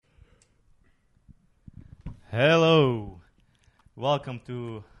Hello. Welcome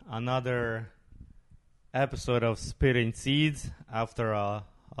to another episode of Spitting Seeds after a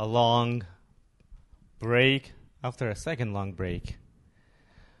long break, after a second long break.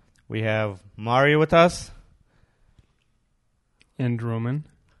 We have Mario with us. And Roman.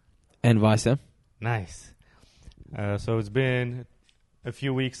 And Vasa. Nice. So it's been a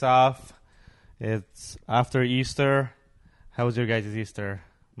few weeks off. It's after Easter. How was your guys' Easter?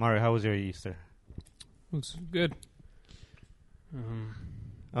 Mario, how was your Easter? Looks good.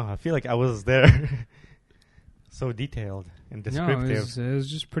 Oh, I feel like I was there. So detailed and descriptive. No, it was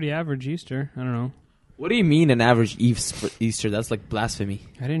just pretty average Easter. I don't know. What do you mean an average Easter? That's like blasphemy.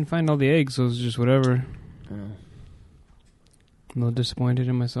 I didn't find all the eggs, so it was just whatever. Oh. I'm a little disappointed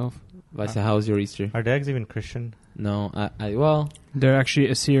in myself. Vasa, how was your Easter? Are the eggs even Christian? No, well, They're actually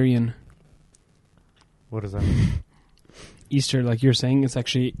Assyrian. What does that mean? Easter, like you're saying, it's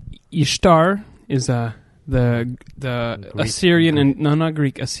actually Ishtar is the Greek. Assyrian and not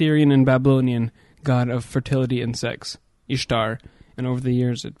Greek, Assyrian and Babylonian god of fertility and sex. Ishtar, and over the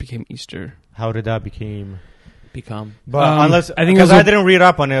years it became Easter. How did that become? But unless I think because I didn't read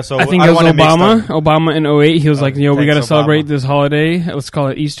up on it, so I think I it don't was want to Obama. mix up. Obama in 2008, he was like, we got to thanks, celebrate Obama. this holiday. Let's call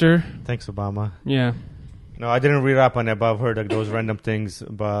it Easter. Thanks, Obama. Yeah. No, I didn't read up on it, but I've heard like those random things,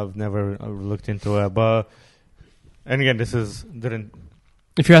 but I've never looked into it. But and again, didn't.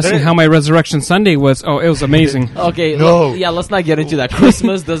 If you're asking how my Resurrection Sunday was, it was amazing. okay. No. Let's not get into that.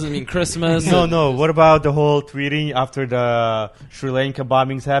 Christmas doesn't mean Christmas. No. What about the whole tweeting after the Sri Lanka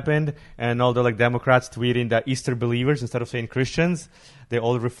bombings happened, and all the like Democrats tweeting that Easter believers instead of saying Christians, they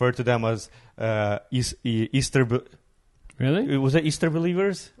all refer to them as Easter. Really? Was it Easter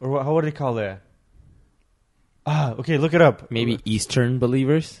believers or how would they call it? Okay, look it up. Maybe Eastern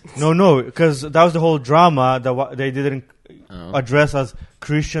believers? No, because that was the whole drama that they didn't Oh. address as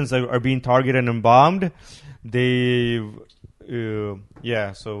Christians that are being targeted and bombed. They,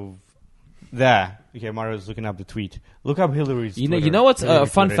 so that. Okay, Mario's looking up the tweet. Look up Hillary's You Twitter. know what's a Hillary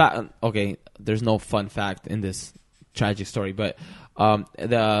fun tweeted. fact? Okay, there's no fun fact in this tragic story, but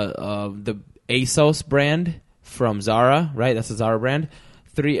the ASOS brand from Zara, right? That's a Zara brand.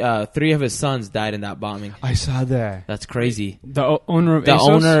 Three of his sons died in that bombing. I saw that. That's crazy. The owner of The ASOS?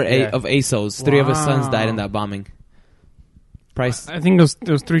 owner Yeah. of ASOS, three of his sons died in Wow. that bombing. Price. I think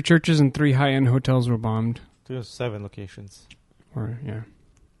those 3 churches and 3 high-end hotels were bombed. There's 7 locations. Yeah.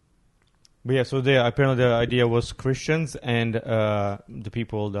 But yeah, so apparently the idea was Christians and the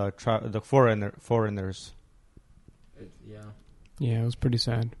people, the foreigners. Yeah. Yeah, it was pretty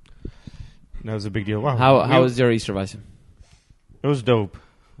sad. That was a big deal. Wow. How was your Easter, Vasa? It was dope.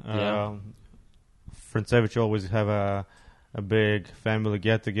 Yeah. Francevich always have a big family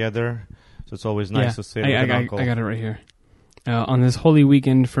get together, so it's always nice to sit with an uncle. I got it right here. On this holy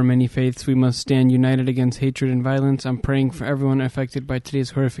weekend for many faiths, we must stand united against hatred and violence. I'm praying for everyone affected by today's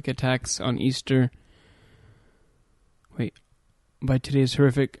horrific attacks on Easter. By today's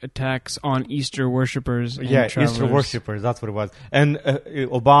horrific attacks on Easter worshippers and travelers. Easter worshippers, that's what it was. And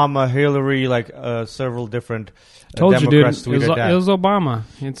Obama, Hillary, like several different Told you, dude. Democrats It was, tweeted that. it was Obama.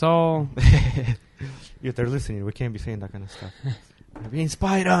 It's all... Yeah, they're listening. We can't be saying that kind of stuff. We're being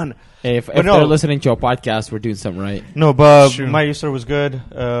spied on. Hey, if no. they're listening to our podcast, we're doing something right. No, but Sure. my Easter was good.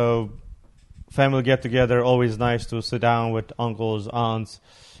 Family get together, always nice to sit down with uncles, aunts,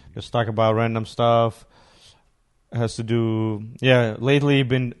 just talk about random stuff. Has to do, lately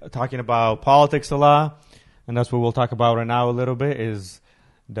been talking about politics a lot, and that's what we'll talk about right now a little bit, is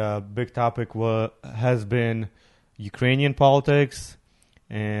the big topic has been Ukrainian politics,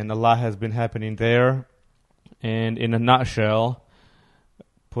 and a lot has been happening there. And in a nutshell,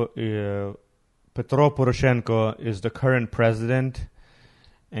 Petro Poroshenko is the current president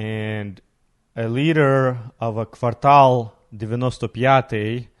and a leader of a Kvartal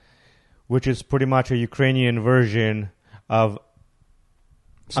 95, which is pretty much a Ukrainian version of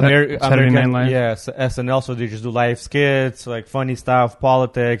Saturday Night Live. Yes, SNL. So they just do live skits, like funny stuff,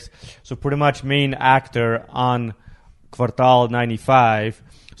 politics. So pretty much main actor on Kvartal 95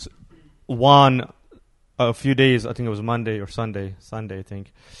 won a few days, I think it was Monday or Sunday, I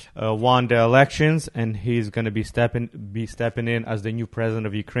think, won the elections, and he's going to be stepping in as the new president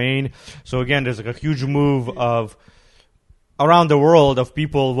of Ukraine. So again, there's like a huge move of around the world of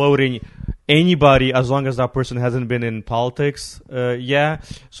people voting anybody as long as that person hasn't been in politics.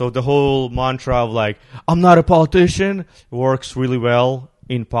 So the whole mantra of like, I'm not a politician works really well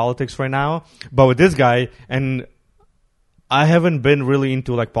in politics right now. But with this guy, and I haven't been really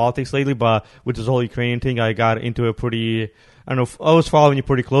into like politics lately, but with this whole Ukrainian thing, I got into it pretty, I was following you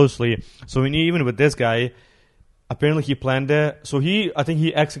pretty closely. So even with this guy, apparently he planned it. So I think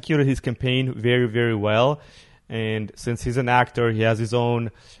he executed his campaign very, very well. And since he's an actor, he has his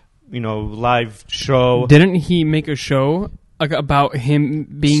own, live show. Didn't he make a show about him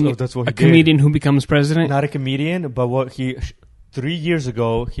being So that's what he a comedian who becomes president? Not a comedian, but 3 years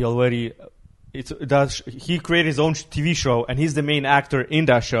ago, he created his own TV show, and he's the main actor in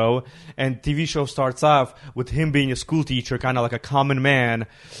that show. And TV show starts off with him being a school teacher, kind of like a common man.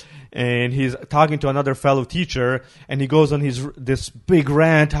 And he's talking to another fellow teacher, and he goes on this big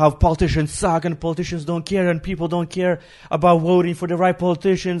rant how politicians suck and politicians don't care and people don't care about voting for the right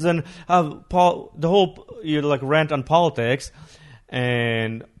politicians, and how the whole rant on politics.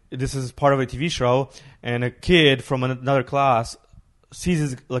 And this is part of a TV show, and a kid from another class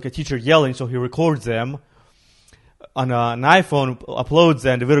sees a teacher yelling, so he records them on an iPhone, uploads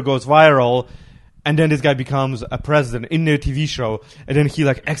them, the video goes viral. And then this guy becomes a president in their TV show, and then he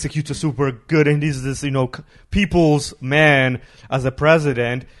executes a super good, and he's this people's man as a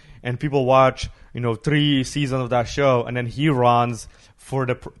president, and people watch 3 seasons of that show, and then he runs for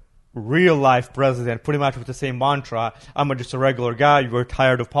the real life president, pretty much with the same mantra: I'm just a regular guy. We're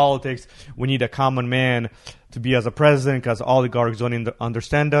tired of politics. We need a common man to be as a president because oligarchs don't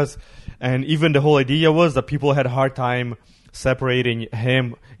understand us. And even the whole idea was that people had a hard time separating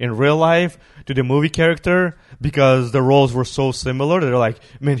him in real life to the movie character because the roles were so similar. They're like,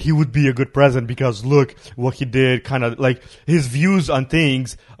 man, he would be a good president because look what he did. Kind of like his views on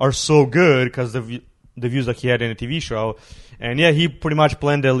things are so good because the views that he had in a TV show. And yeah, he pretty much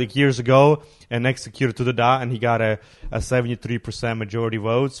planned it years ago and executed to the dot, and he got a 73% majority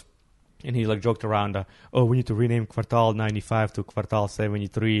votes. And he joked around, we need to rename Kvartal 95 to Kvartal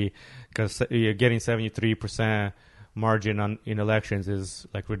 73 because getting 73% margin in elections is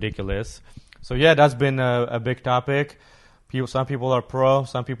ridiculous. So yeah, that's been a big topic. Some people are pro,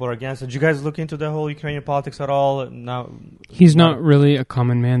 some people are against. Did you guys look into the whole Ukrainian politics at all? He's not really a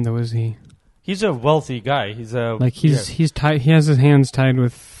common man, though, is he? He's a wealthy guy. He's tied. He has his hands tied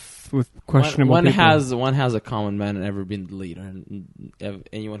with questionable one people. One has a common man and ever been the leader, and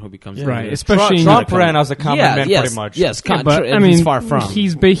anyone who becomes right, leader. especially Trump ran as a common man, yes, pretty much. Yes, but he's far from.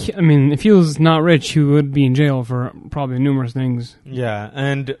 If he was not rich, he would be in jail for probably numerous things. Yeah,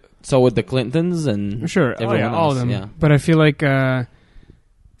 and so with the Clintons and sure, everyone all else, of them. yeah. But I feel like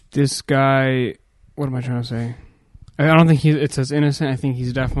this guy. What am I trying to say? I don't think it's as innocent. I think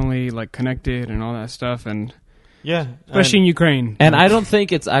he's definitely connected and all that stuff, and yeah, especially in Ukraine. And I don't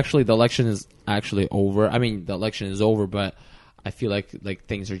think it's actually the election is actually over. I mean, the election is over, but I feel like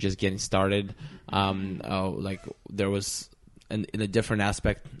things are just getting started. There was in a different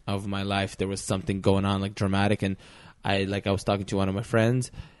aspect of my life, there was something going on dramatic, and I was talking to one of my friends,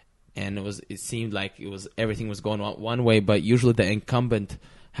 and it seemed like everything was going one way, but usually the incumbent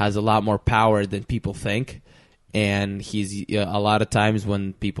has a lot more power than people think. And he's a lot of times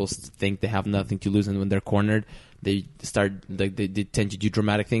when people think they have nothing to lose and when they're cornered, they start they tend to do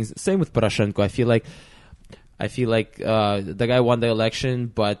dramatic things. Same with Poroshenko. I feel like the guy won the election,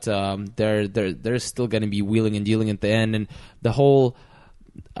 but they're still going to be wheeling and dealing at the end. And the whole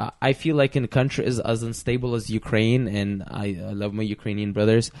I feel like in a country as unstable as Ukraine, and I love my Ukrainian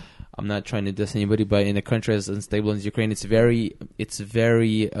brothers. I'm not trying to diss anybody, but in a country as unstable as Ukraine, it's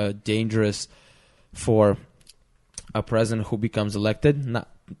very dangerous for a president who becomes elected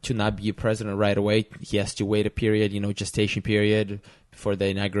not be a president right away. He has to wait a period, gestation period before the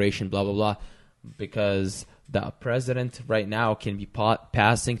inauguration, blah, blah, blah, because the president right now can be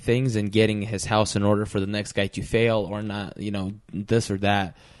passing things and getting his house in order for the next guy to fail or not, this or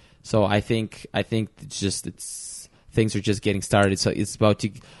that. So I think it's things are just getting started. So it's about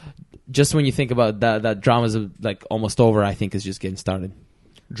to, just when you think about that drama's almost over, I think it's just getting started.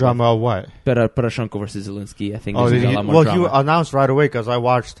 Drama what? Poroshenko versus Zelensky. I think there's a lot more well, drama. he announced right away because I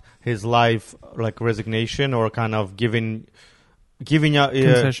watched his live resignation or kind of giving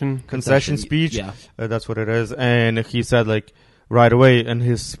a concession speech. Yeah. That's what it is. And he said right away in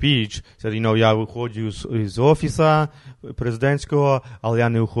his speech, said, я выходжу из офиса президентского, але я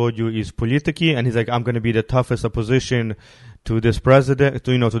не уходжу из политики. And he's like, I'm going to be the toughest opposition to this president,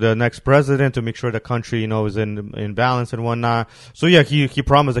 to the next president, to make sure the country, is in balance and whatnot. So yeah, he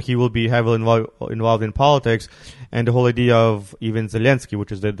promised that he will be heavily involved in politics. And the whole idea of even Zelensky,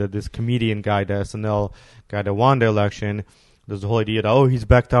 which is this comedian guy, the SNL guy that won the election, there's the whole idea that, he's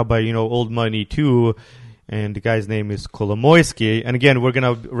backed up by, old money too. And the guy's name is Kolomoisky. And again, we're going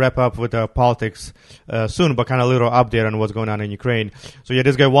to wrap up with politics soon, but kind of a little update on what's going on in Ukraine. So yeah,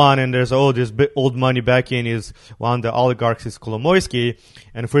 this guy won, and there's this old money backing is one of the oligarchs is Kolomoisky.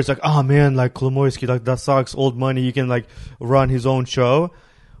 And first oh man, Kolomoisky, that sucks, old money, he can run his own show.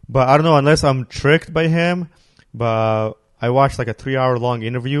 But I don't know, unless I'm tricked by him, but I watched like a 3-hour long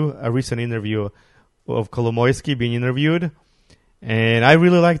interview, a recent interview of Kolomoisky being interviewed, and I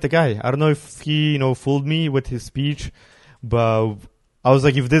really like the guy. I don't know if he, fooled me with his speech, but I was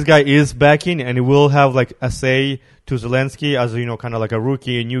like, if this guy is backing and he will have like a say to Zelensky as kind of like a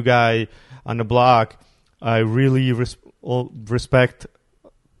rookie, a new guy on the block, I really respect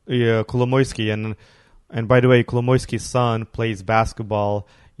Kolomoisky. And by the way, Kolomoisky's son plays basketball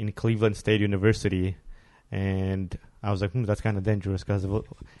in Cleveland State University, and I was like, that's kind of dangerous because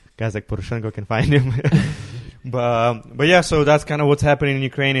guys like Poroshenko can find him. but yeah, so that's kind of what's happening in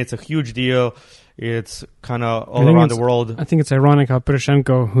Ukraine. It's a huge deal. It's kind of all around the world. I think it's ironic how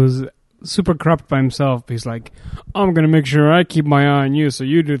Poroshenko, who's super corrupt by himself, he's like, I'm going to make sure I keep my eye on you so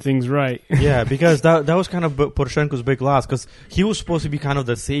you do things right. Yeah, because that was kind of Poroshenko's big loss, because he was supposed to be kind of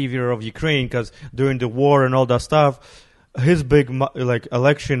the savior of Ukraine, because during the war and all that stuff, his big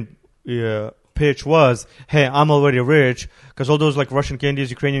election pitch was, hey, I'm already rich, because all those Russian candies,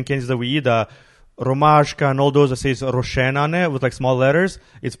 Ukrainian candies that we eat, Romashka and all those that says Roshen on it with small letters,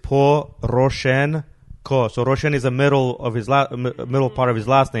 it's Poroshenko. So Roshen is the middle of his middle part of his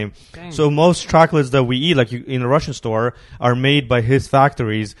last name. Dang. So most chocolates that we eat, in a Russian store, are made by his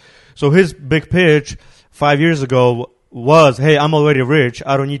factories. So his big pitch 5 years ago was, hey, I'm already rich.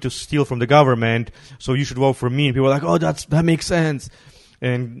 I don't need to steal from the government. So you should vote for me. And people were like, oh, that makes sense.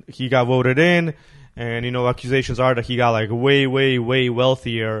 And he got voted in. And, accusations are that he got way, way, way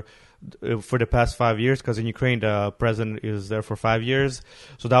wealthier for the past 5 years, because in Ukraine the president is there for 5 years.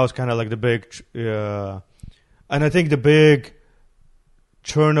 So that was kind of the big and I think the big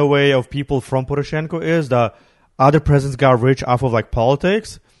churn away of people from Poroshenko is that other presidents got rich off of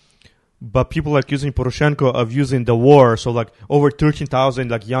politics, but people using Poroshenko of using the war. So over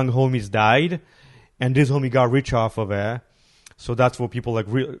 13,000 young homies died, and this homie got rich off of it. So that's what people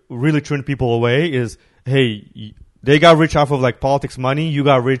really turned people away is, hey, they got rich off of politics money. You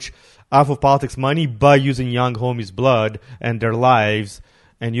got rich off of politics money by using young homies' blood and their lives,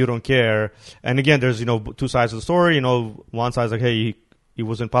 and you don't care. And again, there's two sides of the story. One side's hey, it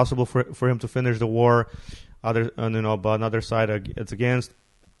was impossible for him to finish the war. But another side it's against.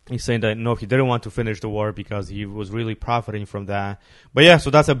 He's saying that no, he didn't want to finish the war because he was really profiting from that. But yeah,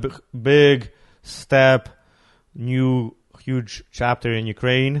 so that's a big step, new huge chapter in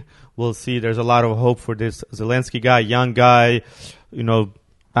Ukraine. We'll see. There's a lot of hope for this Zelensky guy, young guy,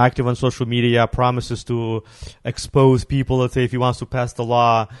 active on social media, promises to expose people, let's say, if he wants to pass the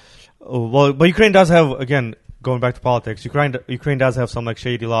law. Well, but Ukraine does have, again, going back to politics, Ukraine does have some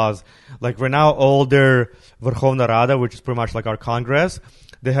shady laws. Right now, all their Verkhovna Rada, which is pretty much our Congress,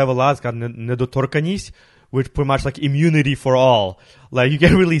 they have a law, it's called Nedotorkanist, which pretty much immunity for all. You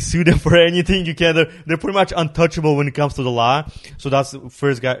can't really sue them for anything. They're pretty much untouchable when it comes to the law. So that's the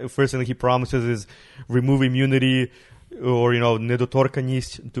first thing he promises is remove immunity or,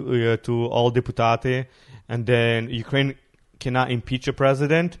 nedotorkanist to all deputate. And then Ukraine cannot impeach a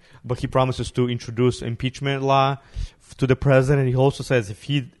president, but he promises to introduce impeachment law to the president. He also says if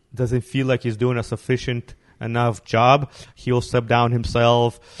he doesn't feel like he's doing a sufficient enough job, he'll step down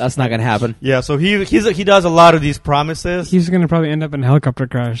himself. That's not gonna happen. Yeah, so he does a lot of these promises. He's gonna probably end up in a helicopter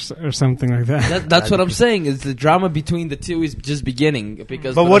crash or something like that. That's what I'm saying. Is the drama between the two is just beginning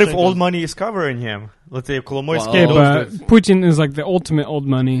because. But what if old money is covering him? Let's say Kolomoisky. Okay, but Putin is the ultimate old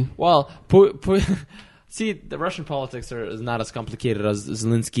money. Well, see, the Russian politics is not as complicated as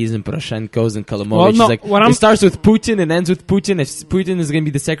Zelensky's and Poroshenko's and Kolomoisky's. It starts with Putin and ends with Putin. If Putin is going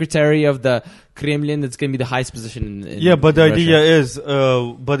to be the secretary of the Kremlin, that's going to be the highest position in but the Russia. idea is,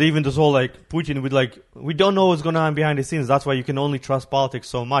 but even this whole Putin with we don't know what's going on behind the scenes. That's why you can only trust politics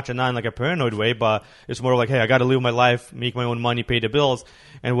so much, and not in a paranoid way, but it's more hey, I got to live my life, make my own money, pay the bills,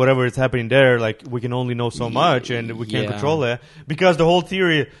 and whatever is happening there, we can only know so much, and we can't control it. Because the whole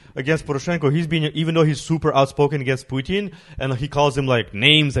theory against Poroshenko, even though he's super outspoken against Putin, and he calls him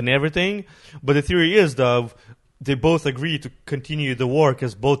names and everything, but the theory is they both agree to continue the war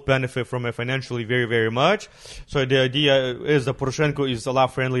because both benefit from it financially very, very much. So the idea is that Poroshenko is a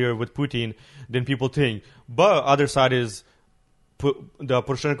lot friendlier with Putin than people think. But other side is the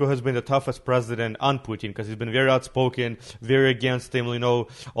Poroshenko has been the toughest president on Putin because he's been very outspoken, very against him,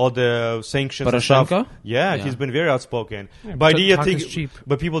 all the sanctions Poroshenko? and stuff. Yeah, he's been very outspoken. Yeah, but cheap.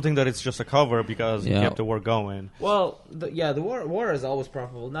 But people think that it's just a cover because he kept the war going. Well, the war is always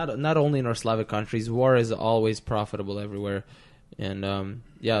profitable. Not only in our Slavic countries, war is always profitable everywhere. And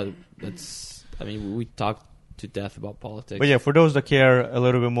we talked to death about politics. But yeah, for those that care a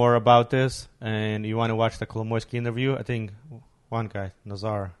little bit more about this and you want to watch the Kolomoisky interview, I think one guy,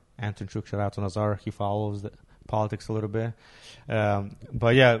 Nazar, Antonchuk, shout out to Nazar, he follows the politics a little bit.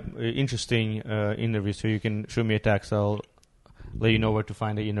 But yeah, interesting interview. So you can shoot me a text. I'll let you know where to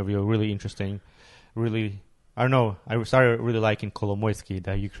find the interview. Really interesting. Really, I don't know. I started really liking Kolomoisky,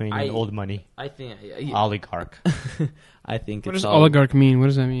 the Ukrainian old money I think oligarch. I think What it's does all, oligarch mean? What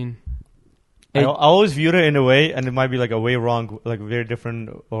does that mean? I always viewed it in a way, and it might be like a way wrong, like very different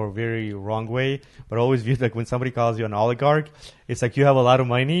or very wrong way. But I always viewed like when somebody calls you an oligarch, it's like you have a lot of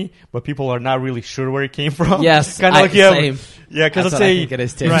money, but people are not really sure where it came from. Yes, kind of like you same. have, yeah. Because That's let's what I say think it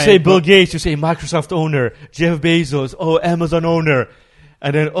is too. if Right. you say Bill Gates, you say Microsoft owner, Jeff Bezos, Amazon owner,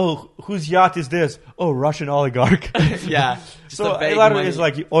 and then whose yacht is this? Russian oligarch. Yeah. Just So a a vague lot of money. it is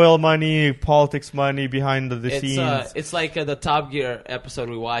like oil money, politics money behind the scenes. It's like the Top Gear episode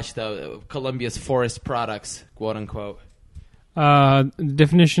we watched, Colombia's forest products, quote unquote.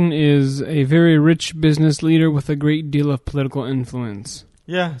 Definition is a very rich business leader with a great deal of political influence.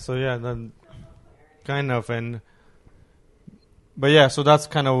 Yeah, so yeah, then kind of, but yeah, so that's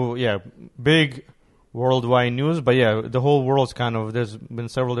kind of, yeah, big worldwide news, but yeah, the whole world's kind of, there's been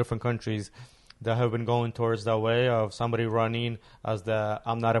several different countries that have been going towards that way of somebody running as the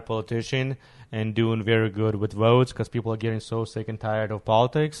I'm not a politician and doing very good with votes because people are getting so sick and tired of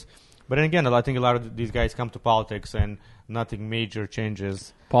politics. But then again, I think a lot of these guys come to politics and nothing major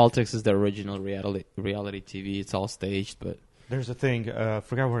changes. Politics is the original reality TV. It's all staged, but There's a thing,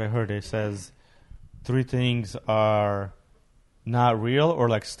 forgot where I heard it. It says 3 things are not real or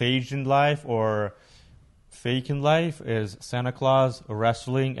like staged in life or fake in life is Santa Claus,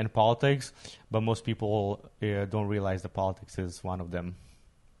 wrestling, and politics. But most people don't realize that politics is one of them.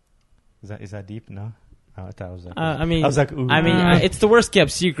 Is that deep? No? Oh, I thought it was like, I mean, I was like, ooh. it's the worst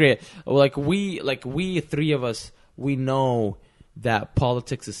kept secret. Like we 3 of us, we know that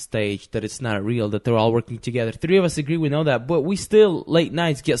politics is staged, that it's not real, that they're all working together. 3 of us agree we know that, but we still late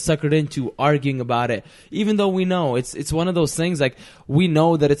nights get suckered into arguing about it, even though we know it's one of those things. Like we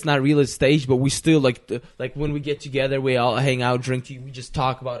know that it's not real, it's staged, but we still like when we get together, we all hang out, drink, we just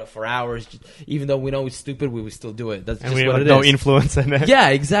talk about it for hours. Even though we know it's stupid, we still do it. That's and just we what have it no is. influence in it. Yeah,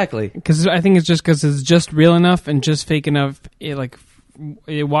 exactly. Because I think it's just because it's just real enough and just fake enough.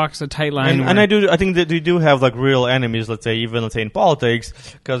 It walks a tight line. And I think that we do have like real enemies. Let's say in politics,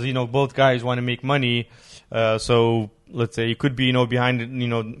 because both guys want to make money. So let's say it could be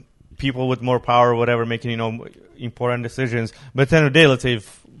behind people with more power or whatever making important decisions. But at the end of the day, let's say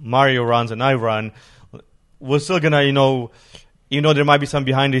if Mario runs and I run, we're still gonna there might be some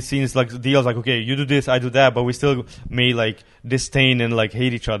behind the scenes like deals like, okay, you do this, I do that, but we still may like disdain and like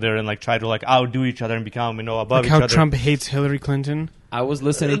hate each other and like try to like outdo each other and become above like each how other. Trump hates Hillary Clinton. I was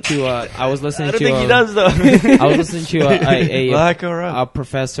listening to. I don't think he does though. I was listening to Black or red? a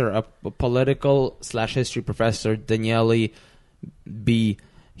professor, a political / history professor, Daniele B.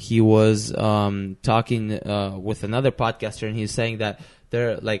 He was talking with another podcaster, and he's saying that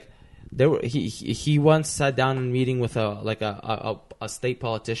he once sat down in a meeting with a state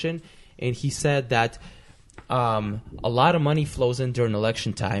politician, and he said that a lot of money flows in during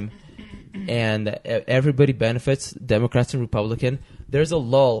election time, and everybody benefits, Democrats and Republican. There's a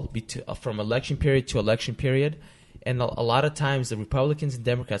lull from election period to election period, and a lot of times the Republicans and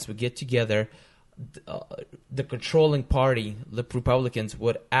Democrats would get together. The controlling party, the Republicans,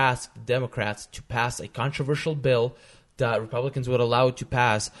 would ask Democrats to pass a controversial bill that Republicans would allow it to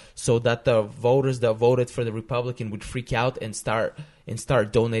pass, so that the voters that voted for the Republican would freak out and start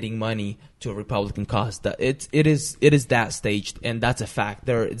donating money to a Republican cause. That it is that staged, and that's a fact.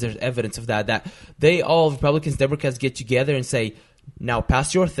 There's evidence of that. That they all Republicans, Democrats get together and say, now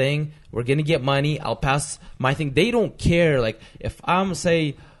pass your thing. We're gonna get money. I'll pass my thing. They don't care. Like if I'm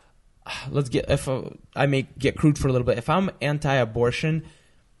I may get crude for a little bit. If I'm anti-abortion,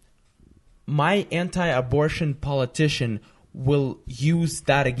 my anti-abortion politician will use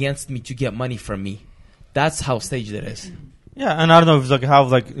that against me to get money from me. That's how staged it is. Yeah, and I don't know if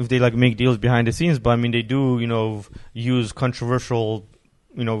it's if they make deals behind the scenes, but I mean they do use controversial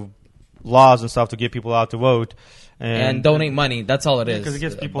laws and stuff to get people out to vote and donate money. That's all it is. Because it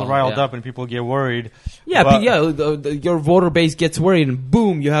gets people riled up and people get worried. Yeah, your voter base gets worried, and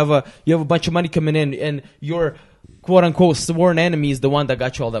boom, you have a bunch of money coming in, and your quote unquote sworn enemy is the one that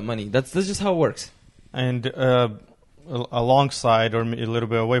got you all that money. That's just how it works. And alongside or a little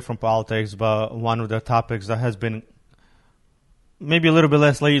bit away from politics, but one of the topics that has been maybe a little bit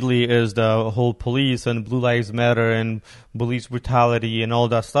less lately is the whole police and Blue Lives Matter and police brutality and all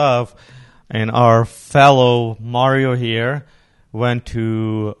that stuff. And our fellow Mario here went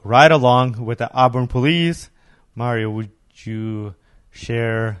to ride along with the Auburn police. Mario, would you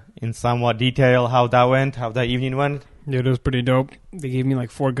share in somewhat detail how that went, how that evening went? Dude, it was pretty dope. They gave me like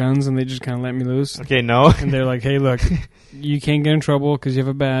 4 guns and they just kind of let me loose. Okay, no. And they're like, hey, look, you can't get in trouble because you have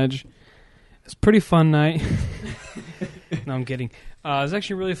a badge. It's a pretty fun night. No, I'm kidding. It was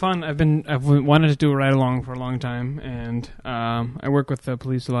actually really fun. I've wanted to do a ride along for a long time, and I work with the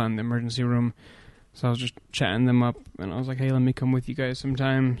police a lot in the emergency room. So I was just chatting them up, and I was like, hey, let me come with you guys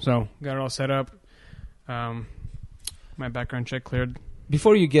sometime. So got it all set up. My background check cleared.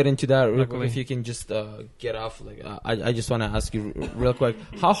 Before you get into that, real quick, Luckily. if you can just get off, like I just want to ask you real quick,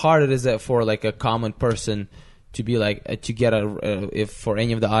 how hard it is it for like a common person to be like to get if for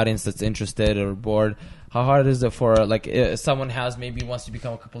any of the audience that's interested or bored, how hard is it for like someone maybe wants to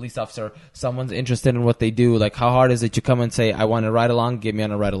become a police officer, someone's interested in what they do, like how hard is it to come and say, I want to ride along, get me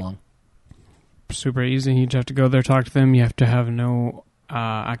on a ride along? Super easy. You just have to go there, talk to them. You have to have no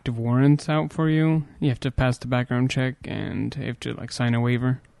active warrants out for you. You have to pass the background check, and you have to like sign a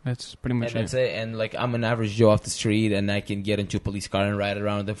waiver. That's pretty much And that's it. And like I'm an average Joe off the street, and I can get into a police car and ride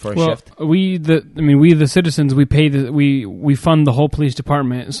around them for a shift. We the citizens, we pay we fund the whole police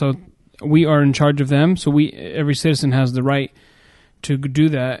department, so we are in charge of them. So every citizen has the right to do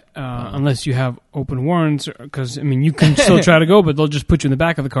that, unless you have open warrants, because I mean you can still try to go, but they'll just put you in the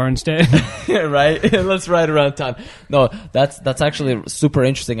back of the car instead. Right? Let's ride around town. No, that's actually super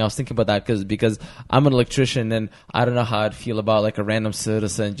interesting. I was thinking about that because I'm an electrician, and I don't know how I'd feel about like a random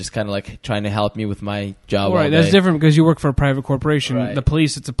citizen just kind of like trying to help me with my job. Right, that's different because you work for a private corporation. Right. The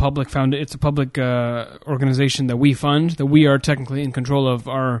police, it's a public organization that we fund, that we are technically in control of.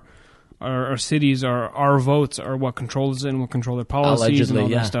 Our cities, our votes are what controls it and what control their policies. Allegedly, and all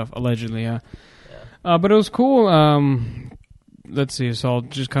yeah. that stuff. Allegedly, yeah. But it was cool. Let's see. So I'll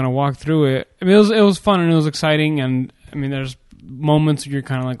just kind of walk through it. I mean, it was fun and it was exciting. And I mean, there's moments where you're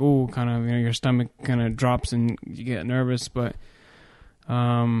kind of like, ooh, kind of, your stomach kind of drops and you get nervous. But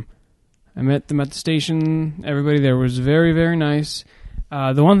I met them at the station. Everybody there was very, very nice.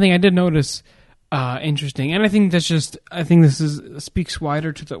 The one thing I did notice. Interesting, and I think this speaks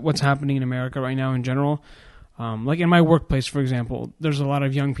wider to what's happening in America right now in general. Like in my workplace, for example, there's a lot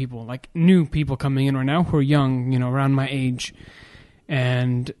of young people, like new people coming in right now who are young, around my age,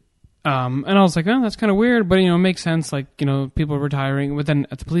 and I was like, oh, that's kind of weird, but it makes sense. Like people are retiring, but then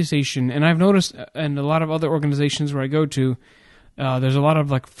at the police station, and I've noticed, and a lot of other organizations where I go to, there's a lot of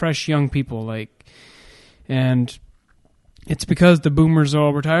like fresh young people, and. It's because the boomers are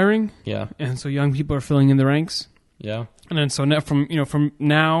all retiring, and so young people are filling in the ranks. Yeah, and then so now from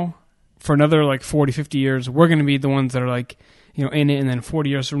now for another like 40, 50 years, we're going to be the ones that are like in it, and then 40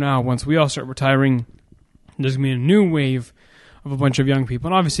 years from now, once we all start retiring, there's going to be a new wave of a bunch of young people,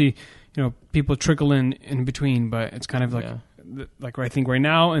 and obviously people trickle in between, but it's kind of like I think right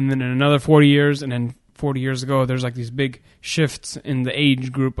now, and then in another 40 years, and then 40 years ago, there's like these big shifts in the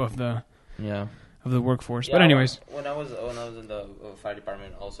age group of the workforce. But anyways, when I was in the fire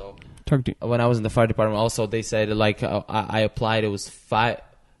department also, they said like I applied. It was 5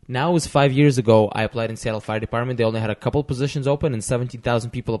 years ago. I applied in Seattle Fire Department. They only had a couple positions open, and 17,000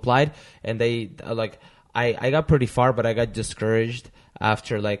 people applied. And they I got pretty far, but I got discouraged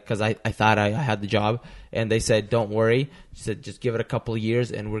after because I thought I had the job. And they said, don't worry. She said, just give it a couple of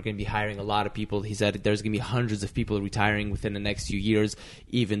years, and we're going to be hiring a lot of people. He said there's going to be hundreds of people retiring within the next few years,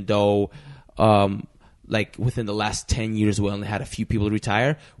 even though. Within the last 10 years, we only had a few people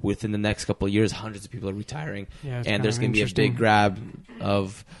retire. Within the next couple of years, hundreds of people are retiring. Yeah, and there's going to be a big grab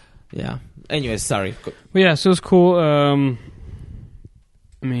of, Anyways, sorry. Well, yeah, so it's cool. I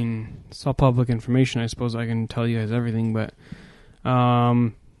mean, it's all public information. I suppose I can tell you guys everything, but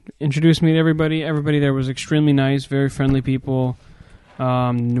introduced me to everybody. Everybody there was extremely nice, very friendly people.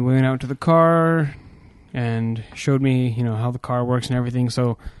 We went out to the car and showed me, how the car works and everything.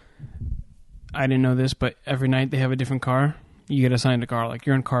 So I didn't know this, but every night they have a different car. You get assigned a car. Like,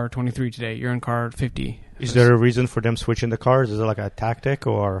 you're in car 23 today. You're in car 50. Is there a reason for them switching the cars? Is it like a tactic,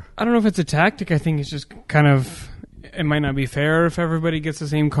 or? I don't know if it's a tactic. I think it's just kind of... It might not be fair if everybody gets the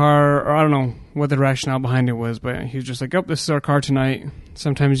same car, or I don't know what the rationale behind it was, but he was just like, oh, this is our car tonight.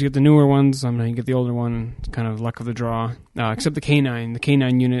 Sometimes you get the newer ones. Sometimes you get the older one. It's kind of luck of the draw. Except the K9. The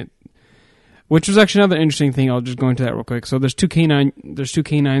K9 unit... Which was actually another interesting thing. I'll just go into that real quick. So there's two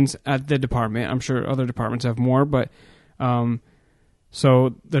K9s at the department. I'm sure other departments have more, but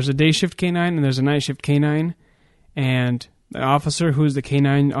so there's a day shift K9 and there's a night shift K9, and the officer who's the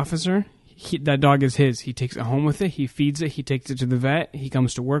K9 officer, that dog is his. He takes it home with it. He feeds it. He takes it to the vet. He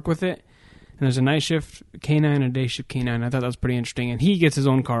comes to work with it. And there's a night shift K9 and a day shift K9. I thought that was pretty interesting. And he gets his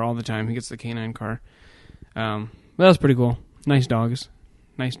own car all the time. He gets the K9 car. That was pretty cool. Nice dogs.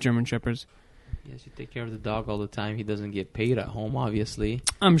 Nice German Shepherds. Yes, you take care of the dog all the time. He doesn't get paid at home, obviously.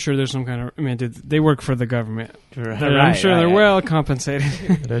 I'm sure there's some kind of. I mean, they work for the government. Right, I'm sure they're well compensated.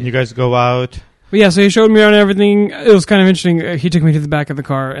 And then you guys go out. But yeah, so he showed me around everything. It was kind of interesting. He took me to the back of the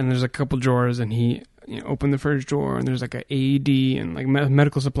car, and there's a couple drawers, and he opened the first drawer, and there's like an AED and like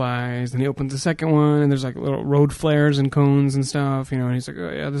medical supplies. And he opens the second one, and there's like little road flares and cones and stuff. And he's like,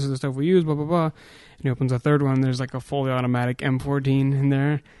 oh yeah, this is the stuff we use, blah blah blah. And he opens the third one. And there's like a fully automatic M14 in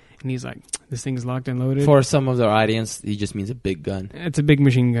there, and he's like, this thing is locked and loaded. For some of the audience, he just means a big gun. It's a big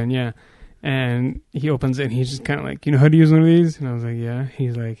machine gun, yeah. And he opens it, and he's just kind of like, you know how to use one of these? And I was like, yeah.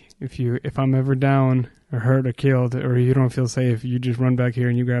 He's like, if I'm ever down or hurt or killed or you don't feel safe, you just run back here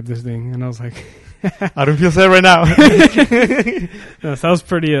and you grab this thing. And I was like, I don't feel safe right now. no, so that was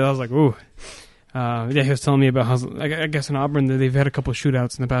pretty. I was like, ooh. Yeah, he was telling me about how, I guess in Auburn, they've had a couple of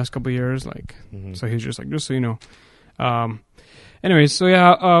shootouts in the past couple of years. Like, So he's just like, just so you know. Anyways, so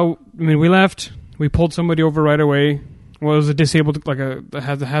yeah, I mean, we left. We pulled somebody over right away. Well, it was a disabled,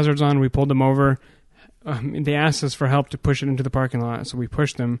 had the hazards on. We pulled them over. They asked us for help to push it into the parking lot, so we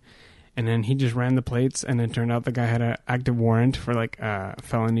pushed them. And then he just ran the plates, and it turned out the guy had an active warrant for like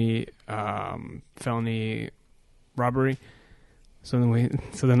felony robbery. So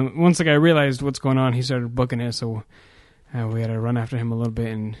then once the guy realized what's going on, he started booking it. So we had to run after him a little bit.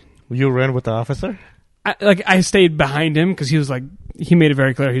 And you ran with the officer? I stayed behind him because he was like, he made it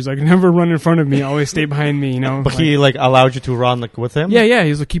very clear. He's like, never run in front of me, always stay behind me, you know. But he allowed you to run with him? Yeah.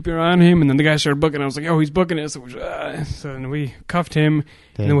 He's like, keep your eye on him. And then the guy started booking. I was like, oh, he's booking it. So then we cuffed him.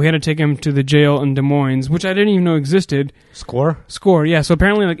 Dang. And then we had to take him to the jail in Des Moines, which I didn't even know existed. Score, yeah. So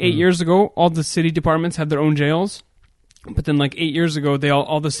apparently 8 years ago, all the city departments had their own jails. But then 8 years ago, they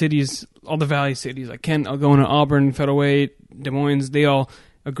all the cities, all the valley cities, like Kent, Algona, Auburn, Federal Way, Des Moines, they all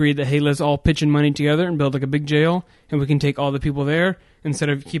agreed that, hey, let's all pitch in money together and build a big jail, and we can take all the people there instead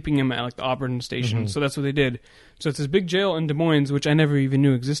of keeping them at the Auburn station. So that's what they did. So it's this big jail in Des Moines, which I never even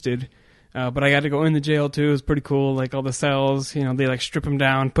knew existed. But I got to go in the jail too. It was pretty cool. All the cells, they strip them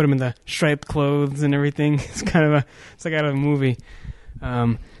down, put them in the striped clothes and everything. It's like out of a movie.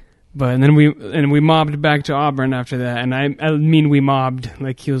 But and then we mobbed back to Auburn after that, and I mean we mobbed.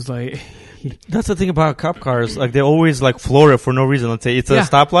 He was like. That's the thing about cop cars. They always floor it for no reason. Let's say it's a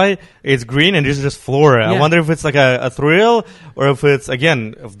stoplight, it's green, and just floor it. Yeah. I wonder if it's a thrill, or if it's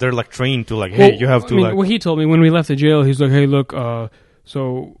if they're trained to hey, you have to. What he told me when we left the jail, he's like, hey, look,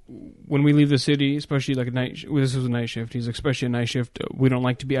 so when we leave the city, especially this was a night shift. He's especially a night shift. We don't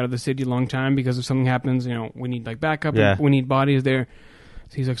like to be out of the city a long time because if something happens, we need backup. Yeah. We need bodies there.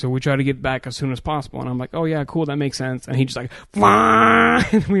 He's like, so we try to get back as soon as possible. And I'm like, oh, yeah, cool, that makes sense. And he just and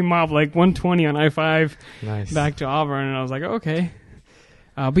we mobbed 120 on I-5 back to Auburn. And I was like, okay.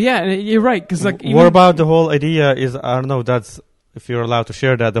 But yeah, you're right. Cause what about the whole idea is, I don't know, that's if you're allowed to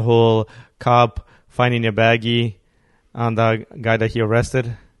share that, the whole cop finding a baggie on the guy that he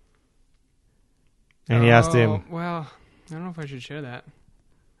arrested? And he asked him. Well, I don't know if I should share that.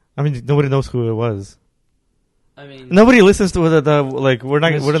 I mean, nobody knows who it was. I mean, nobody listens to it. We're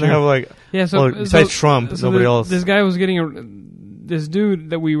not going to have So besides Trump, nobody else. This guy was getting this dude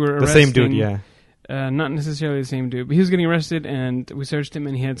that we were arresting. The same dude, yeah. Not necessarily the same dude, but he was getting arrested, and we searched him,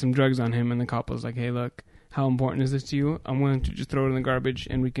 and he had some drugs on him, and the cop was like, "Hey, look, how important is this to you? I'm willing to just throw it in the garbage,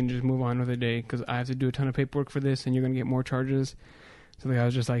 and we can just move on with the day because I have to do a ton of paperwork for this, and you're going to get more charges." So the guy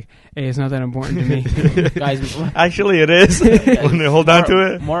was just like, "Hey, it's not that important to me." Guys, actually, it is. When they hold on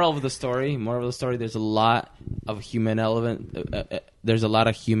to it. Moral of the story. There's a lot of human element. There's a lot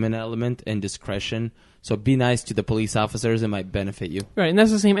of human element and discretion. So be nice to the police officers. It might benefit you. Right, and that's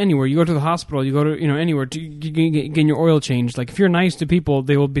the same anywhere. You go to the hospital. You go to anywhere to get your oil changed. If you're nice to people,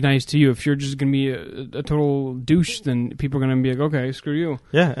 they will be nice to you. If you're just gonna be a total douche, then people are gonna be like, "Okay, screw you."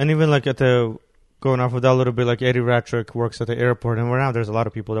 Yeah, and even at the. Going off of that a little bit, Eddie Ratrick works at the airport, and right now there's a lot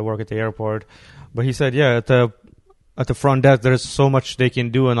of people that work at the airport. But he said, yeah, at the front desk, there's so much they can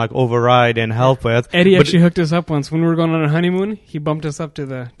do and override and help with. Eddie actually hooked us up once when we were going on a honeymoon. He bumped us up to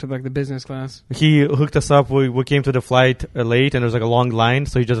the business class. He hooked us up. We came to the flight late, and there was a long line,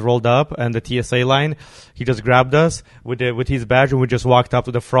 so he just rolled up, and the TSA line, he just grabbed us with his badge, and we just walked up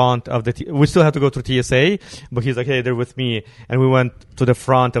to the front of the. We still have to go through TSA, but he's like, "Hey, they're with me," and we went to the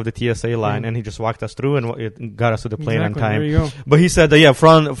front of the TSA line, and he just walked us through, and it got us to the plane on time. There you go. But he said that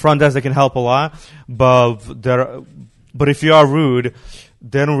front desk they can help a lot, but if you are rude,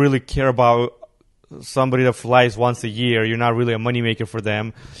 they don't really care about somebody that flies once a year, you're not really a moneymaker for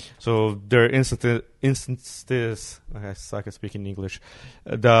them. So there are instances, I suck at speaking English,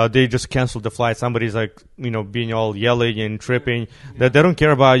 they just cancel the flight. Somebody's like, being all yelling and tripping. That they don't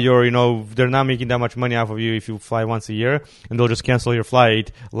care about your, they're not making that much money off of you if you fly once a year, and they'll just cancel your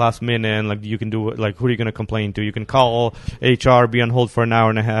flight last minute. And like you can do, like, who are you going to complain to? You can call HR, be on hold for an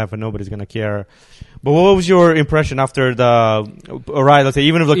hour and a half, and nobody's going to care. But what was your impression after the ride? Let's say,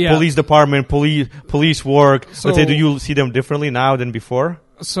 even if police department, police work, let's say, do you see them differently now than before?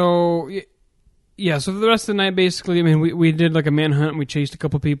 So, yeah, so for the rest of the night, basically, I mean, we did like a manhunt. We chased a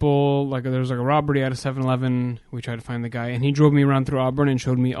couple people. Like there was like a robbery at a 7-Eleven. We tried to find the guy, and he drove me around through Auburn and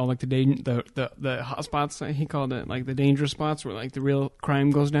showed me all like the hot spots. He called it like the dangerous spots where like the real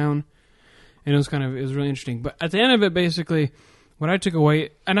crime goes down. And it was really interesting. But at the end of it, basically, what I took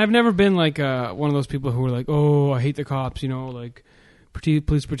away, and I've never been like one of those people who were like, oh, I hate the cops, like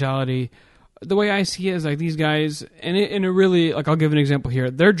police brutality. The way I see it is like these guys, and it really, like I'll give an example here.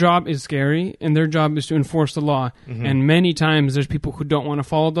 Their job is scary, and their job is to enforce the law. Mm-hmm. And many times there's people who don't want to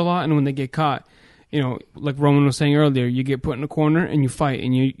follow the law, and when they get caught, like Roman was saying earlier, you get put in a corner and you fight,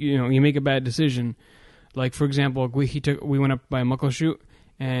 and you make a bad decision. Like for example, we went up by a Muckleshoot,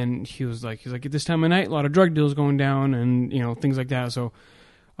 and he's like at this time of night, a lot of drug deals going down, and things like that. So,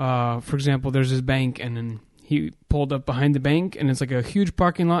 for example, there's this bank, and then he pulled up behind the bank, and it's like a huge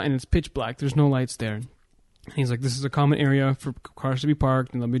parking lot, and it's pitch black. There's no lights there. And he's like, this is a common area for cars to be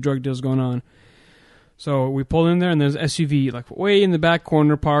parked, and there'll be drug deals going on. So we pulled in there, and there's an SUV like way in the back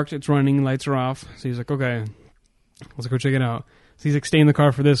corner parked. It's running, lights are off. So he's like, okay, let's go check it out. So he's like, stay in the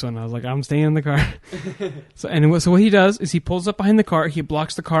car for this one. I was like, I'm staying in the car. So what he does is he pulls up behind the car. He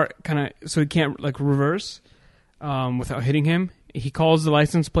blocks the car kind of so he can't like reverse without hitting him. He calls the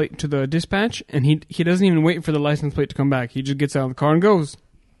license plate to the dispatch, and he doesn't even wait for the license plate to come back. He just gets out of the car and goes.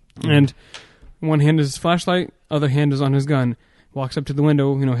 Mm-hmm. And one hand is his flashlight, other hand is on his gun. Walks up to the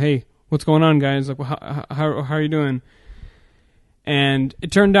window, hey, what's going on, guys? Like, well, how are you doing? And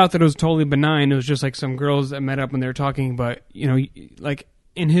it turned out that it was totally benign. It was just like some girls that met up and they were talking. But, like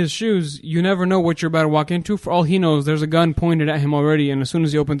in his shoes, you never know what you're about to walk into. For all he knows, there's a gun pointed at him already. And as soon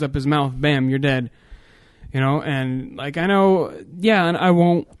as he opens up his mouth, bam, you're dead. And like I know, yeah, and I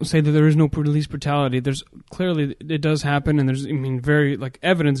won't say that there is no police brutality. There's clearly it does happen, and there's very like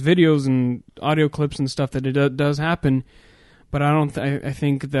evidence, videos, and audio clips and stuff that it does happen. But I don't. I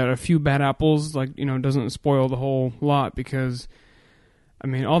think that a few bad apples doesn't spoil the whole lot, because I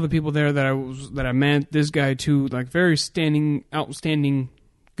mean all the people there that I met, this guy too, like very outstanding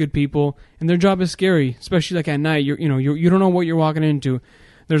good people, and their job is scary, especially like at night. You don't know what you're walking into.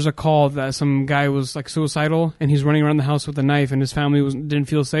 There's a call that some guy was like suicidal, and he's running around the house with a knife, and his family didn't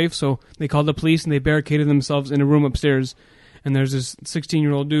feel safe, so they called the police and they barricaded themselves in a room upstairs. And there's this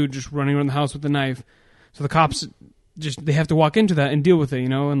 16-year-old dude just running around the house with a knife. So the cops they have to walk into that and deal with it,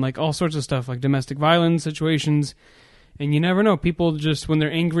 and like all sorts of stuff, like domestic violence situations. And you never know. People just, when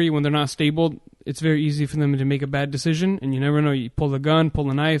they're angry, when they're not stable, it's very easy for them to make a bad decision. And you never know. You pull the gun, pull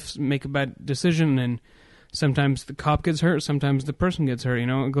the knife, make a bad decision, and sometimes the cop gets hurt, sometimes the person gets hurt.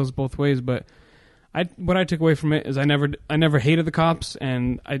 It goes both ways. But what I took away from it is I never hated the cops,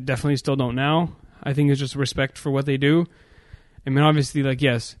 and I definitely still don't now. I think it's just respect for what they do. I mean, obviously, like,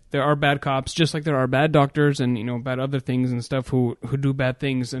 yes, there are bad cops, just like there are bad doctors and bad other things and stuff who do bad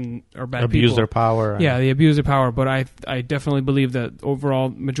things and are bad people. Abuse their power. Yeah, they abuse their power. But I definitely believe that overall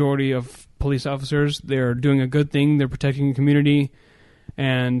majority of police officers, they're doing a good thing. They're protecting the community,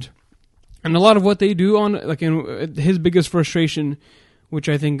 and a lot of what they do on, like, his biggest frustration, which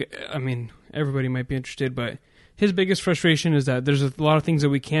I think, I mean, everybody might be interested, but his biggest frustration is that there's a lot of things that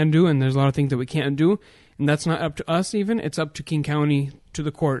we can do and there's a lot of things that we can't do. And that's not up to us even. It's up to King County, to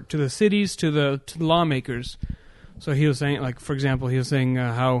the court, to the cities, to the lawmakers. So he was saying, like, for example, he was saying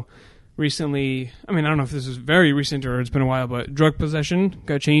how recently, I mean, I don't know if this is very recent or it's been a while, but drug possession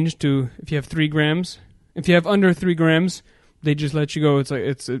got changed to if you have 3 grams. If you have under 3 grams, they just let you go. It's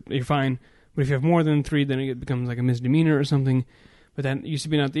like you're fine. But if you have more than 3, then it becomes like a misdemeanor or something. But that used to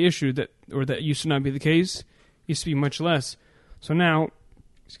be not the issue, that used to not be the case. It used to be much less. So now,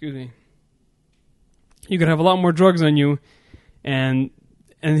 you could have a lot more drugs on you, and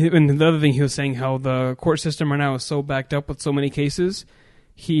the other thing he was saying, how the court system right now is so backed up with so many cases,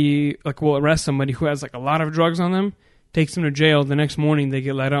 he will arrest somebody who has like a lot of drugs on them, takes them to jail. The next morning they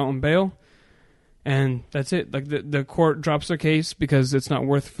get let out on bail, and that's it. Like the court drops their case because it's not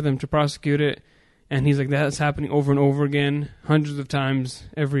worth for them to prosecute it. And he's like, that's happening over and over again, hundreds of times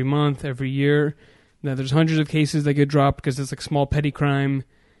every month, every year. Now there's hundreds of cases that get dropped because it's like small petty crime,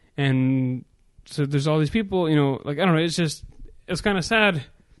 and so there's all these people, like, I don't know, it's kind of sad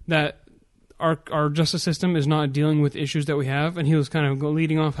that our justice system is not dealing with issues that we have, and he was kind of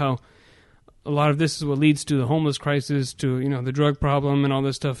leading off how a lot of this is what leads to the homeless crisis, to the drug problem and all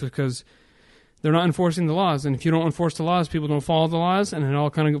this stuff, because they're not enforcing the laws, and if you don't enforce the laws, people don't follow the laws, and it all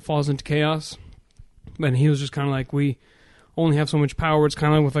kind of falls into chaos. But he was just kind of like, we only have so much power. It's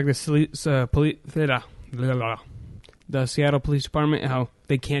kind of like with the Seattle Police Department, how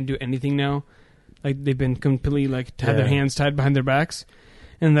they can't do anything now. Like they've been completely had their hands tied behind their backs,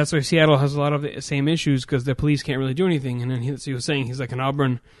 and that's why Seattle has a lot of the same issues because the police can't really do anything. And then he was saying he's like in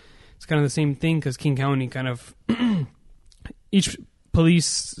Auburn, it's kind of the same thing because King County kind of each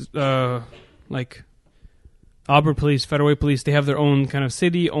police like Auburn Police, Federal Way Police, they have their own kind of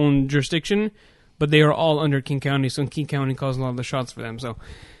city, own jurisdiction, but they are all under King County. So King County calls a lot of the shots for them. So,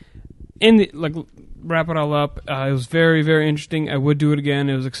 wrap it all up. It was very, very interesting. I would do it again.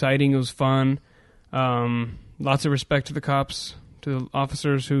 It was exciting. It was fun. Lots of respect to the cops, to the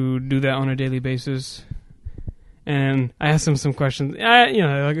officers who do that on a daily basis. And I asked him some questions.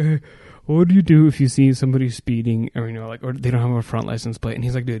 What do you do if you see somebody speeding, or or they don't have a front license plate? And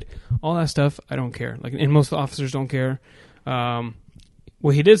he's like, dude, all that stuff, I don't care. And most of the officers don't care.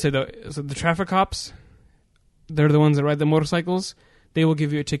 What he did say though, is that the traffic cops, they're the ones that ride the motorcycles. They will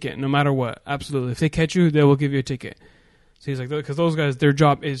give you a ticket no matter what. Absolutely, if they catch you, they will give you a ticket. So he's like, because those guys, their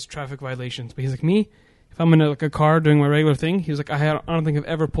job is traffic violations. But he's like, me, if I'm in a car doing my regular thing, he's like, I don't think I've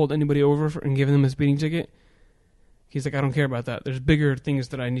ever pulled anybody over and given them a speeding ticket. He's like, I don't care about that. There's bigger things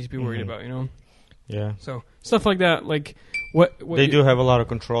that I need to be worried about, Yeah. So stuff like that, like what they do have a lot of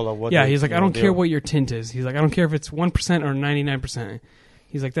control of what. Yeah, he's like, I don't care what your tint is. He's like, I don't care if it's 1% or 99%.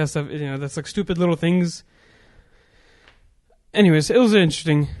 He's like, that stuff, that's like stupid little things. Anyways, it was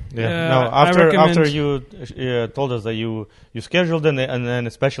interesting. Yeah. After you told us that you scheduled it, and then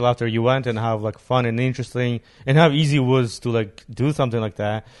especially after you went and have fun and interesting and how easy it was to do something like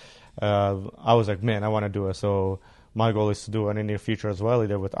that, I was like, man, I want to do it. So my goal is to do it in the near future as well,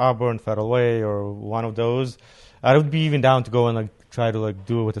 either with Auburn, Federal Way, or one of those. I would be even down to go and try to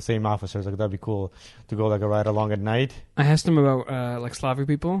do it with the same officers. That'd be cool to go a ride along at night. I asked him about Slavic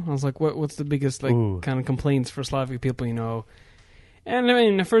people. I was like, what's the biggest kind of complaints for Slavic people? And I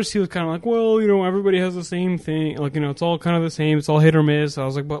mean, at first he was kind of like, well, everybody has the same thing. It's all kind of the same. It's all hit or miss. I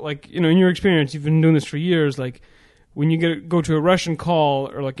was like, but in your experience, you've been doing this for years. When you go to a Russian call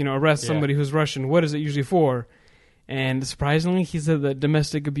or arrest somebody who's Russian, what is it usually for? And surprisingly, he said that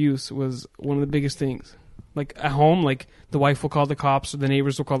domestic abuse was one of the biggest things. At home, the wife will call the cops or the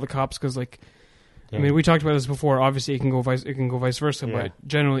neighbors will call the cops because I mean, we talked about this before. Obviously, it can go vice versa, but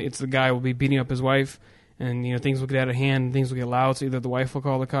generally, it's the guy will be beating up his wife, and things will get out of hand, and things will get loud. So either the wife will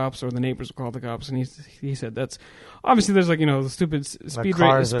call the cops or the neighbors will call the cops. And he said that's obviously there's the stupid speed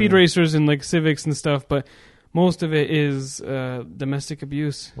racers and Civics and stuff, but most of it is domestic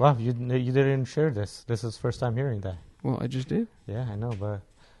abuse. Wow, you didn't share this. This is first time hearing that. Well, I just did. Yeah, I know, but.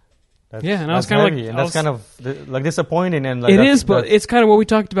 And I was kind of that's kind of disappointing, and it is, but it's kind of what we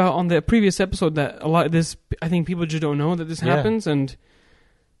talked about on the previous episode. That a lot of this, I think people just don't know that this happens, and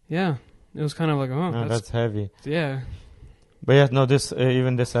it was kind of like, oh, that's heavy. Yeah, but this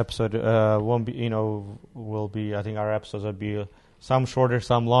even this episode won't be, will be. I think our episodes will be some shorter,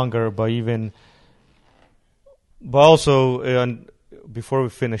 some longer, but also before we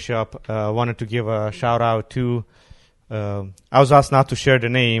finish up, I wanted to give a shout out to. I was asked not to share the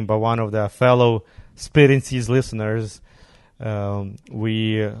name, but one of the fellow Spitting Seas listeners,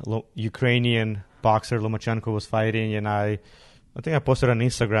 Ukrainian boxer Lomachenko was fighting, and I think I posted on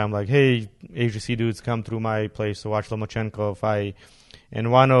Instagram hey, AGC dudes, come through my place to watch Lomachenko fight.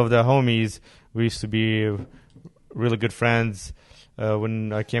 And one of the homies, we used to be really good friends.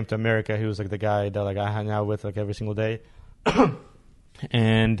 When I came to America, he was the guy that I hung out with every single day,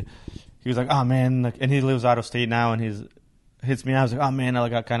 and. He was like, oh, man, and he lives out of state now, and he hits me out. I was like, oh, man,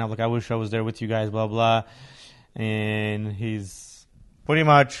 I wish I was there with you guys, blah, blah. And he's pretty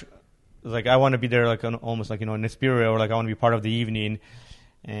much I want to be there almost in the spirit, or I want to be part of the evening.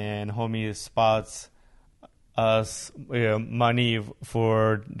 And homie spots us money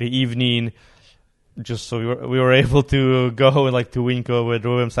for the evening, just so we were able to go to Winko with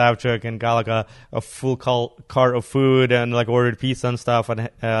Ruben Savchuk and got a full cart of food and ordered pizza and stuff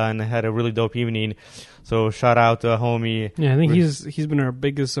and had a really dope evening. So shout out to a homie. Yeah, I think he's been our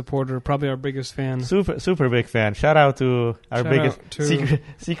biggest supporter, probably our biggest fan. Super big fan. Shout out to our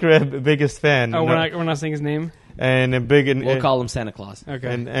secret biggest fan. Oh, we're not saying his name. And we'll call him Santa Claus. Okay.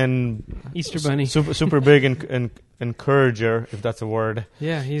 And Easter Bunny. Super big and encourager, if that's a word.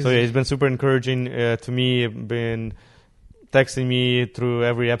 Yeah, he's been super encouraging to me. Been texting me through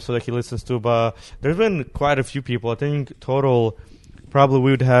every episode that he listens to. But there's been quite a few people. I think total, probably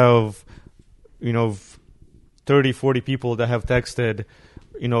we would have 30, 40 people that have texted,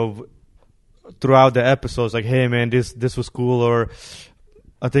 throughout the episodes, like, hey man, this was cool. Or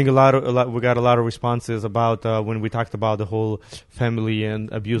I think we got a lot of responses about when we talked about the whole family and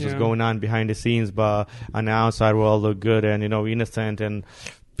abuse was going on behind the scenes, but on the outside we all look good and innocent and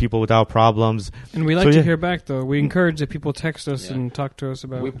people without problems. And we like to hear back, though. We encourage that people text us and talk to us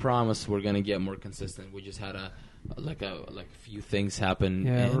about. We promise we're gonna get more consistent. We just had a few things happen.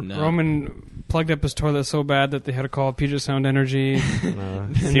 Yeah, and, Roman plugged up his toilet so bad that they had to call Puget Sound Energy.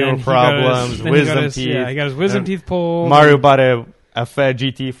 Zero problems. Wisdom teeth. Yeah, he got his wisdom teeth pulled. Mario bought a fat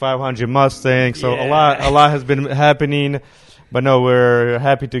GT 500 Mustang. So a lot has been happening. But no, we're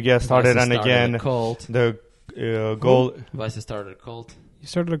happy to get started on again. The goal. Vice started a cult. You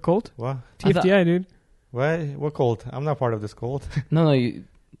started a cult? What? TFDI, dude. What cult? I'm not part of this cult. No.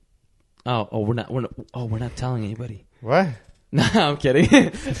 We're not telling anybody. What? No, I'm kidding.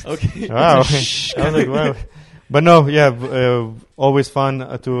 Okay. Wow. I was like, wow. But no, always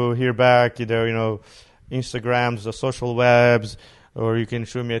fun to hear back. Either Instagrams, the social webs, or you can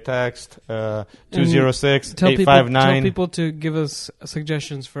shoot me a text. 206-859. Tell people to give us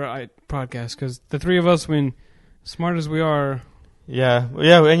suggestions for podcast, because the three of us, smart as we are. Yeah.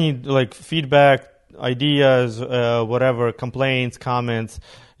 Any feedback, ideas, whatever, complaints, comments.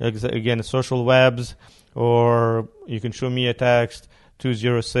 Again, social webs, or you can shoot me a text,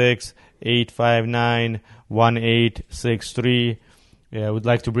 206-859-1863. Yeah, we'd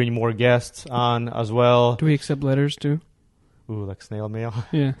like to bring more guests on as well. Do we accept letters too? Ooh, like snail mail?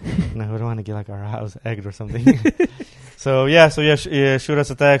 Yeah. No, we don't want to get our house egged or something. So shoot us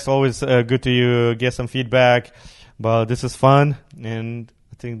a text. Always good to get some feedback. But this is fun, and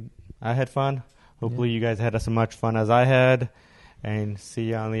I think I had fun. Hopefully you guys had as much fun as I had. And see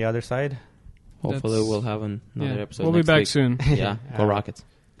you on the other side. Hopefully we'll have another episode. We'll be back week. soon. Yeah, go Rockets.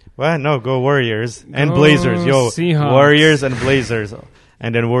 Well, no, go Warriors and Blazers. Yo, Seahawks. Warriors and Blazers.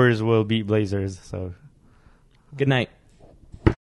 And then Warriors will beat Blazers. So, good night.